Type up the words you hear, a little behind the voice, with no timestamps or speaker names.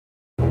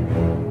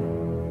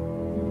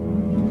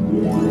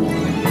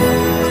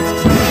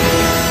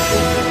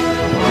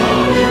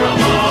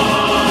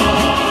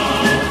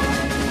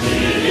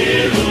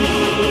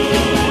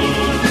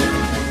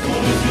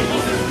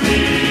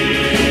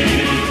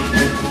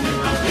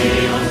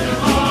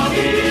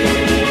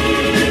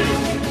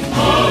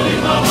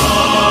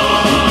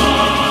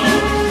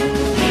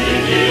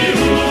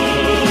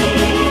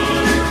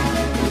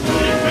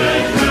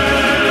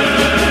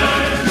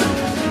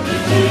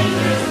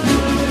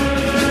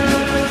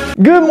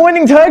Good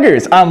morning,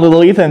 Tigers. I'm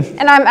little Ethan.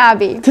 And I'm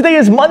Abby. Today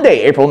is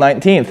Monday, April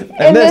 19th.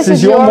 And this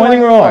is your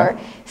Morning Roar.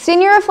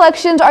 Senior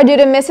reflections are due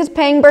to Mrs.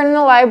 Pangburn in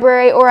the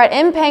library or at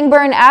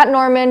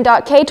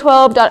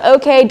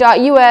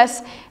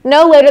mpangburn@norman.k12.ok.us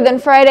no later than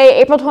Friday,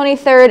 April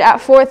 23rd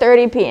at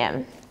 4:30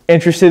 p.m.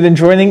 Interested in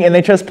joining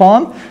NHS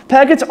Palm?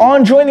 Packets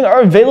on joining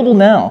are available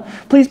now.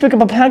 Please pick up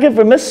a packet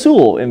from Miss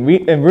Sewell in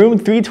room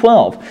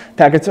 312.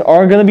 Packets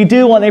are going to be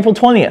due on April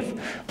 20th.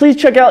 Please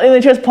check out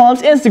NHS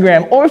Palm's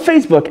Instagram or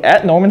Facebook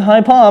at Norman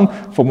High Palm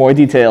for more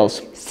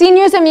details.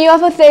 Seniors in Mu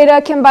Alpha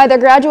Theta can buy their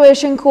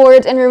graduation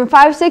cords in room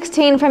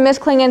 516 from Miss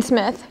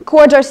Klingon-Smith.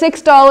 Cords are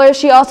 $6.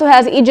 She also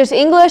has Aegis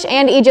English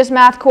and Aegis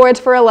Math cords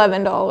for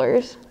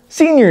 $11.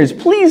 Seniors,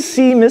 please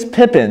see Miss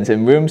Pippins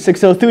in room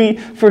 603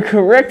 for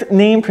correct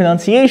name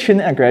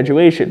pronunciation at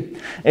graduation.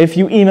 If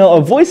you email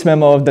a voice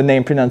memo of the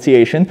name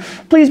pronunciation,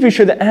 please be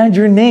sure to add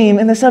your name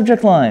in the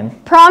subject line.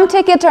 Prom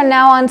tickets are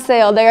now on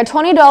sale. They are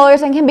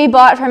 $20 and can be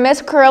bought from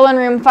Miss Curl in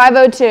room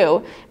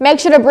 502.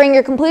 Make sure to bring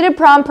your completed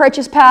prom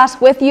purchase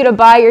pass with you to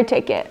buy your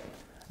ticket.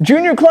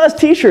 Junior class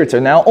t-shirts are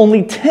now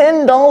only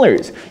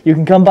 $10. You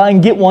can come by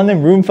and get one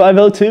in room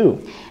 502.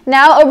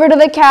 Now over to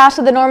the cast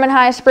of the Norman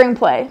High Spring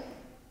Play.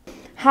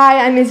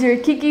 Hi, I'm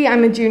Izuri Kiki,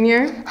 I'm a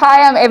junior.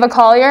 Hi, I'm Ava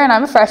Collier, and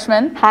I'm a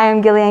freshman. Hi,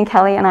 I'm Gillian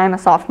Kelly, and I'm a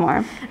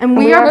sophomore. And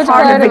we are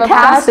part of the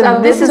cast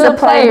of This is a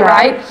Play,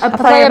 Right? A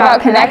play about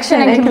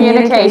connection and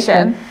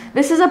communication.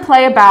 This is a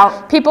play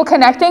about people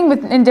connecting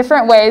in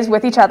different ways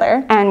with each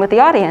other. And with the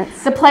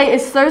audience. The play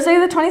is Thursday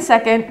the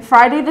 22nd,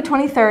 Friday the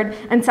 23rd,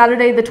 and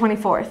Saturday the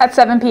 24th. At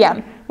 7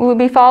 p.m. We will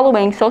be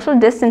following social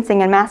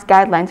distancing and mask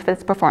guidelines for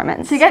this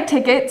performance. To get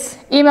tickets,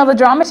 email the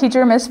drama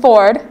teacher, Ms.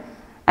 Ford,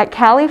 at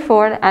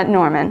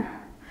CallieFord@Norman.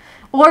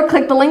 Or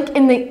click the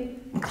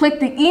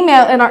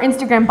email in our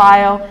Instagram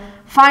bio.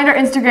 Find our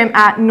Instagram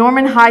at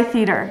Norman High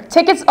Theater.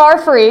 Tickets are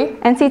free.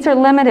 And seats are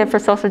limited for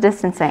social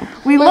distancing.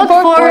 We look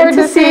forward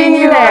to seeing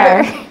you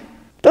there.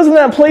 Doesn't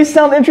that place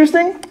sound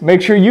interesting?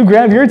 Make sure you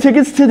grab your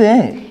tickets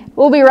today.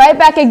 We'll be right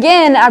back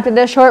again after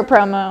this short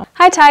promo.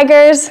 Hi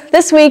Tigers!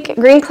 This week,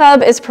 Green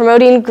Club is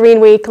promoting Green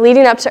Week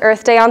leading up to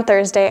Earth Day on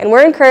Thursday, and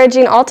we're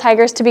encouraging all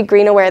Tigers to be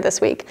green aware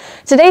this week.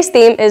 Today's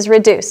theme is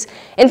Reduce.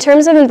 In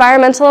terms of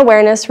environmental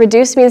awareness,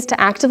 reduce means to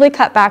actively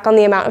cut back on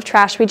the amount of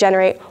trash we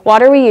generate,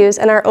 water we use,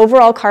 and our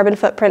overall carbon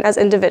footprint as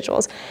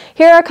individuals.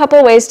 Here are a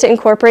couple ways to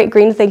incorporate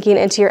green thinking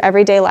into your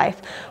everyday life.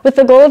 With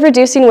the goal of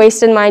reducing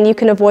waste in mind, you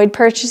can avoid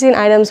purchasing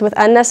items with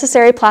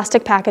unnecessary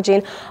plastic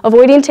packaging,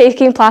 avoiding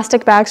taking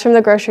plastic bags from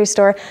the grocery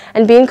store,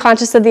 and being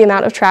conscious of the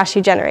amount of trash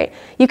you generate.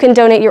 You can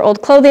donate your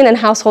old clothing and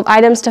household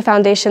items to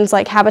foundations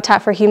like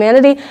Habitat for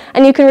Humanity,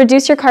 and you can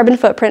reduce your carbon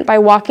footprint by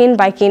walking,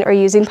 biking, or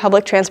using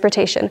public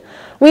transportation.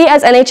 We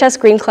as NHS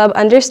Green Club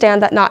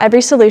understand that not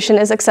every solution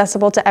is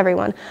accessible to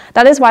everyone.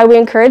 That is why we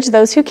encourage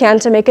those who can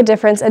to make a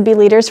difference and be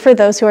leaders for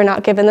those who are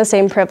not given the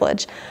same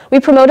privilege. We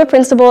promote a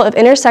principle of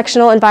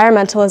intersectional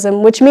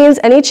environmentalism, which means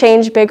any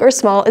change, big or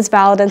small, is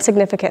valid and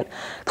significant.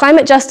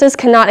 Climate justice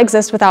cannot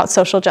exist without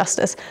social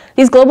justice.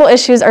 These global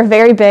issues are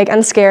very big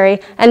and scary,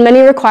 and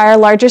many require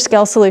larger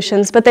scale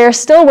solutions, but there are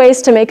still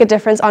ways to make a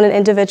difference on an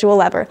individual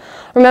level.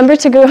 Remember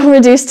to go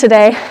reduce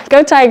today.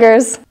 Go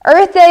Tigers!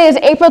 Earth Day is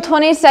April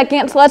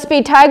 22nd, so let's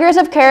be Tigers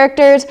of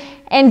characters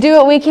and do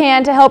what we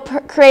can to help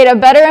create a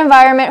better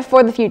environment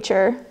for the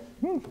future.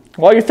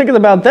 While you're thinking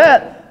about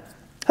that,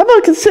 how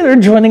about consider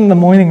joining the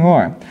Morning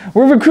Roar?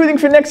 We're recruiting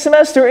for next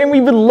semester and we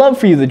would love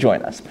for you to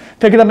join us.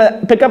 Pick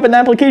up an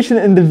application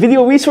in the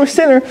Video Resource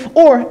Center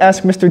or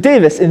ask Mr.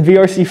 Davis in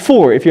VRC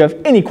 4 if you have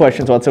any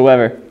questions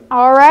whatsoever.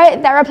 All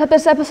right, that wraps up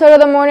this episode of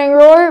the Morning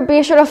Roar.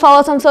 Be sure to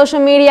follow us on social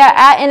media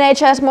at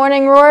NHS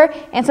Morning Roar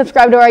and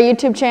subscribe to our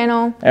YouTube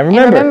channel. And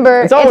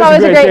remember, it's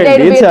always a great day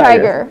to be a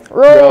Tiger.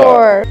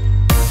 Roar!